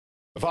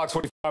Fox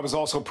 45 is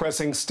also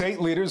pressing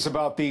state leaders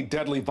about the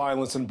deadly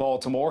violence in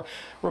Baltimore.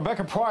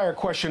 Rebecca Pryor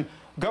questioned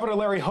Governor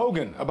Larry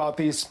Hogan about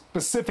the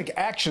specific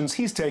actions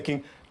he's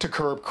taking to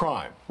curb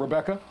crime.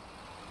 Rebecca?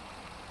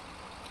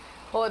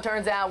 Well, it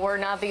turns out we're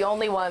not the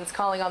only ones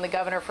calling on the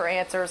governor for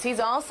answers. He's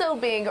also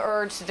being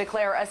urged to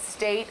declare a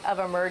state of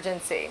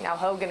emergency. Now,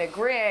 Hogan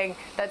agreeing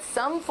that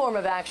some form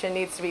of action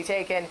needs to be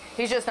taken.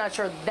 He's just not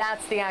sure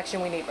that's the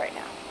action we need right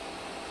now.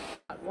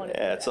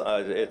 Yeah,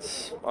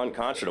 it's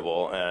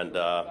unconscionable, and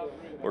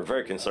we're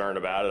very concerned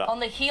about it. On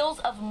the heels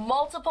of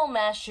multiple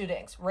mass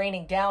shootings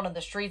raining down on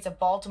the streets of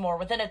Baltimore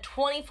within a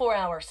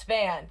 24-hour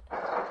span,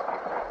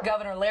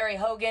 Governor Larry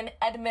Hogan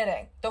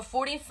admitting the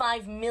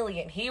 $45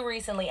 million he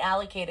recently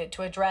allocated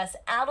to address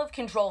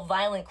out-of-control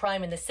violent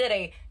crime in the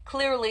city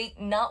clearly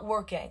not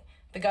working.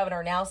 The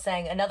governor now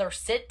saying another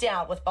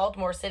sit-down with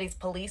Baltimore City's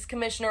police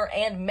commissioner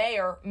and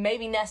mayor may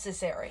be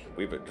necessary.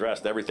 We've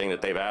addressed everything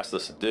that they've asked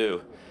us to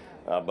do.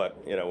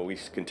 But we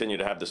continue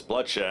to have this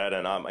bloodshed,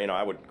 and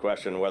I would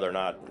question whether or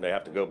not they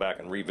have to go back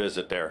and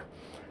revisit their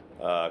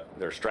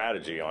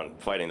strategy on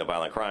fighting the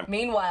violent crime.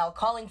 Meanwhile,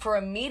 calling for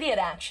immediate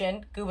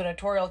action,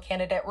 gubernatorial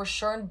candidate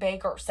Rushern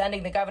Baker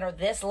sending the governor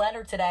this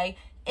letter today.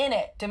 In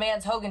it,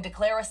 demands Hogan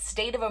declare a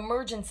state of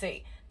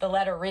emergency. The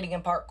letter reading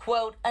in part,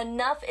 quote,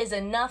 "Enough is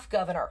enough,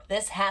 Governor.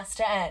 This has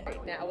to end."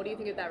 Right now, what do you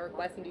think of that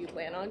request, and do you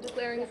plan on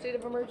declaring a state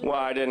of emergency? Well,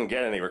 I didn't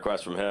get any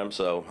requests from him,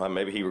 so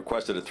maybe he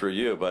requested it through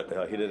you,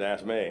 but he didn't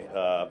ask me.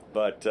 A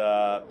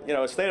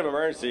state of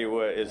emergency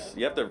is,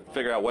 you have to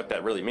figure out what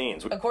that really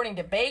means. According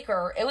to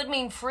Baker, it would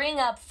mean freeing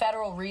up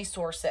federal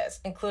resources,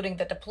 including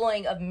the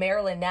deploying of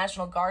Maryland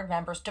National Guard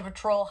members to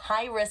patrol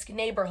high-risk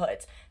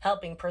neighborhoods,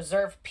 helping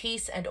preserve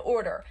peace and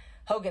order.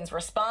 Hogan's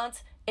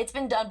response? It's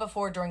been done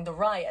before during the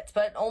riots,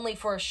 but only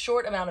for a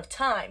short amount of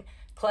time,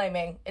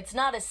 claiming it's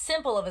not as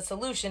simple of a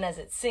solution as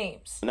it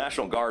seems.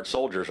 National Guard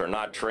soldiers are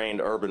not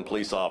trained urban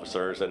police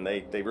officers, and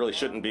they really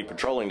shouldn't be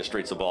patrolling the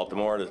streets of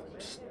Baltimore. The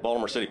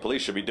Baltimore City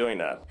Police should be doing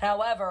that.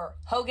 However,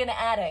 Hogan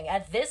adding,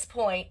 at this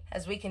point,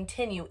 as we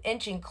continue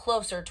inching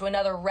closer to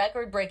another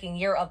record-breaking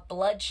year of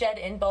bloodshed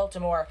in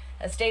Baltimore,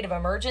 a state of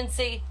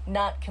emergency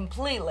not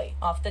completely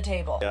off the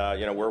table.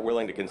 We're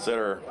willing to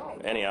consider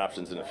any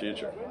options in the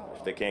future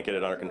if they can't get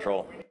it under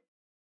control.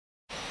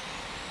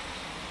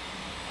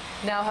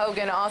 Now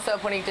Hogan also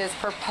pointing to his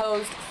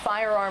proposed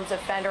Firearms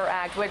Offender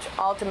Act, which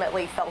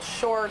ultimately fell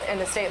short in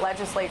the state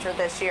legislature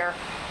this year.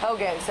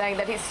 Hogan saying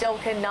that he still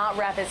cannot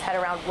wrap his head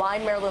around why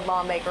Maryland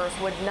lawmakers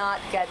would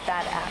not get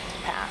that act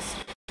passed.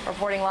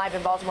 Reporting live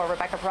in Baltimore,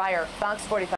 Rebecca Pryor, Fox 45.